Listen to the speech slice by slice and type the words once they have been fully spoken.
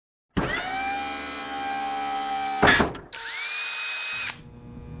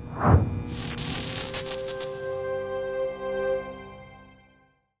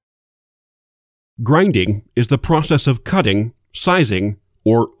Grinding is the process of cutting, sizing,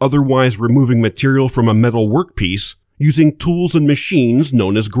 or otherwise removing material from a metal workpiece using tools and machines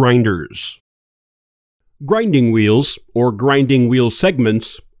known as grinders. Grinding wheels, or grinding wheel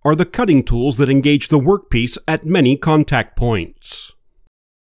segments, are the cutting tools that engage the workpiece at many contact points.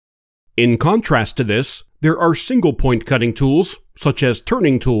 In contrast to this, there are single-point cutting tools, such as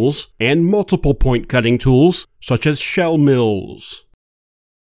turning tools, and multiple-point cutting tools, such as shell mills.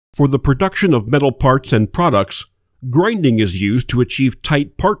 For the production of metal parts and products, grinding is used to achieve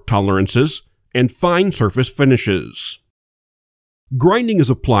tight part tolerances and fine surface finishes. Grinding is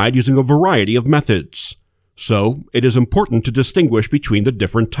applied using a variety of methods, so it is important to distinguish between the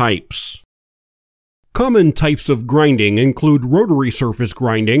different types. Common types of grinding include rotary surface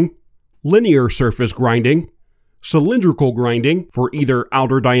grinding, linear surface grinding, cylindrical grinding for either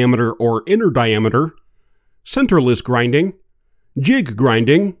outer diameter or inner diameter, centerless grinding, jig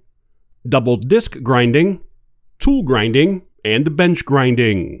grinding, double disc grinding, tool grinding, and bench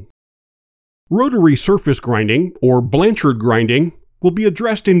grinding. Rotary surface grinding, or Blanchard grinding, will be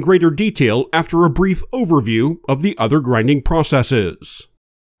addressed in greater detail after a brief overview of the other grinding processes.